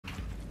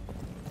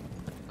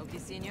The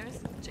seniors,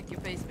 check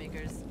your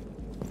pacemakers.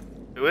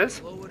 Who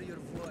is? Lower your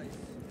voice.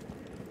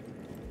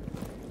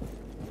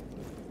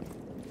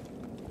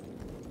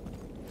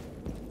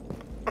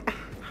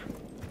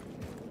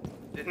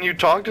 Didn't you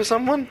talk to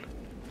someone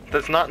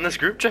that's not in this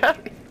group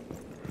chat?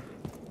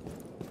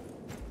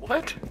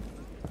 What?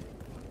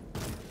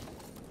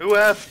 Who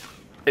asked,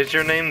 is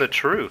your name the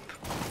truth?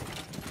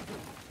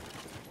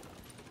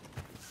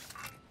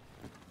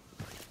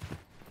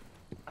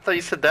 I thought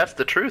you said that's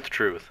the truth.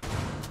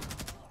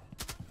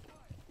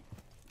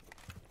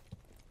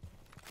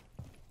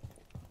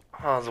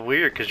 Oh, it's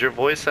weird because your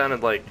voice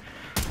sounded like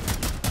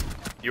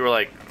you were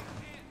like.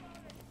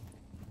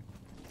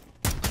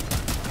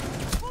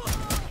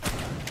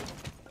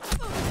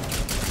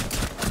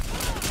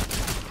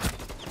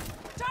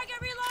 Target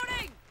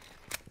reloading!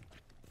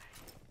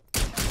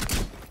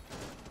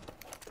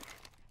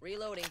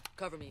 Reloading,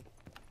 cover me.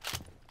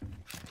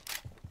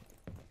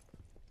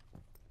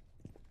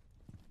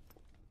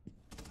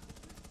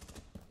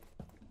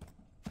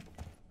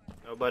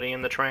 Nobody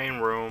in the train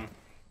room.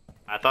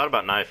 I thought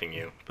about knifing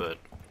you, but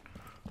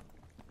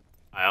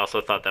I also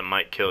thought that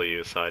might kill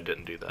you, so I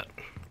didn't do that.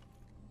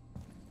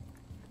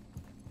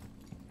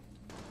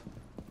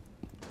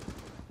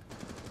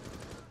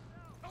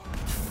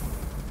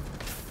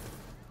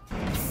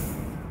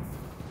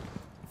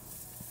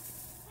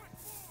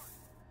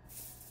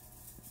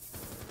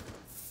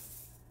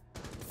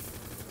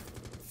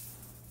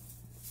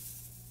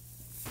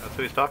 That's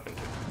who he's talking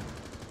to.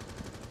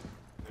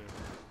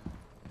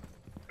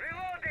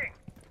 Reloading.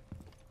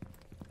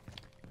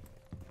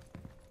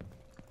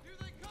 Here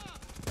they come.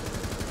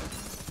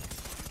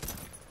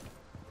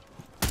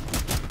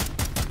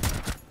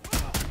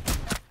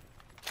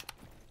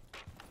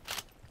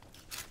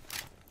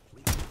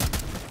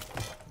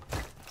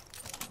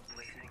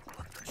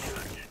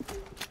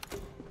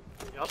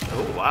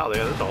 Oh wow,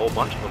 there's a whole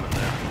bunch of them in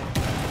there.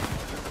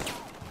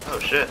 Oh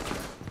shit.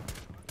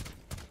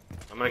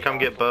 I'm gonna come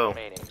get Bo.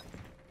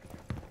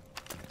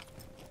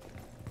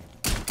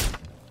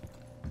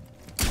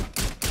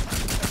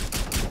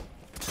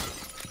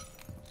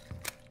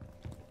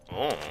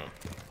 Oh.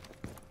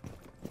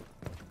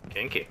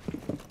 Kinky.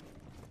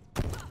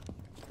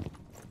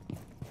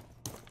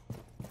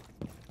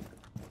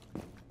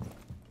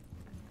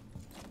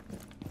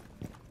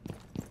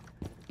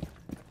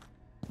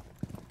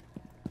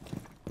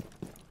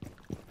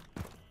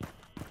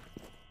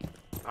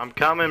 I'm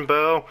coming,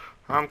 Bo.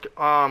 Oh,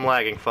 I'm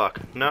lagging. Fuck.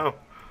 No.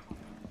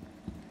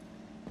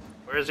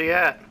 Where's he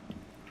at?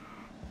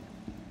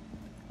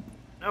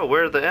 No,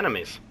 where are the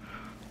enemies?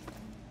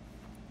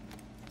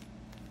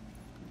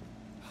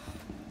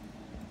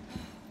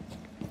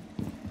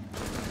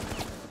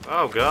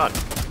 Oh god.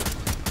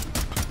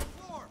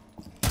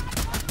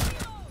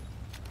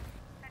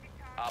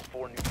 Op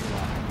 4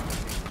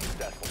 neutralized.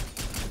 Successful.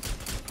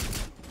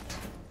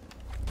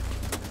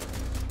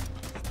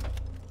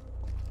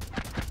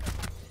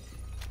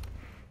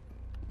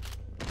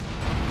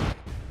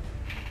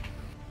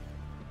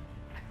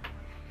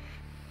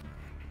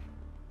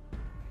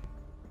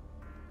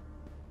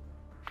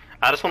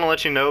 I just want to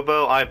let you know,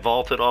 Bo, I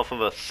vaulted off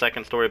of a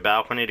second-story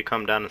balcony to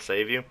come down and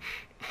save you.